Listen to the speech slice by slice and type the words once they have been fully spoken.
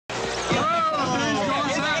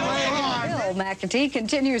Bill McAtee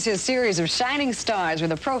continues his series of shining stars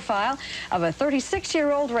with a profile of a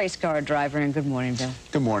 36-year-old race car driver. And good morning, Bill.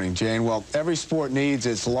 Good morning, Jane. Well, every sport needs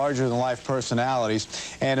its larger-than-life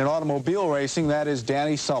personalities, and in automobile racing, that is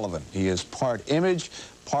Danny Sullivan. He is part image,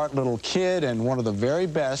 part little kid, and one of the very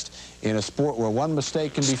best in a sport where one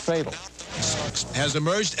mistake can be fatal. Has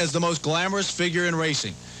emerged as the most glamorous figure in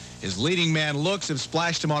racing. His leading man looks have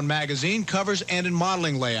splashed him on magazine covers and in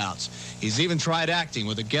modeling layouts. He's even tried acting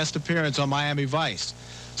with a guest appearance on Miami Vice.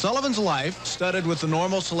 Sullivan's life, studded with the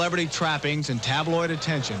normal celebrity trappings and tabloid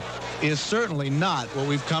attention, is certainly not what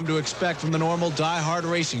we've come to expect from the normal die-hard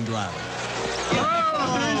racing driver.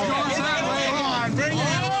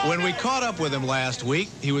 When we caught up with him last week,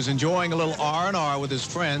 he was enjoying a little R&R with his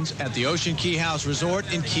friends at the Ocean Key House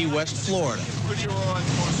Resort in Key West, Florida.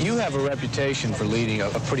 You have a reputation for leading a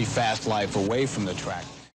pretty fast life away from the track.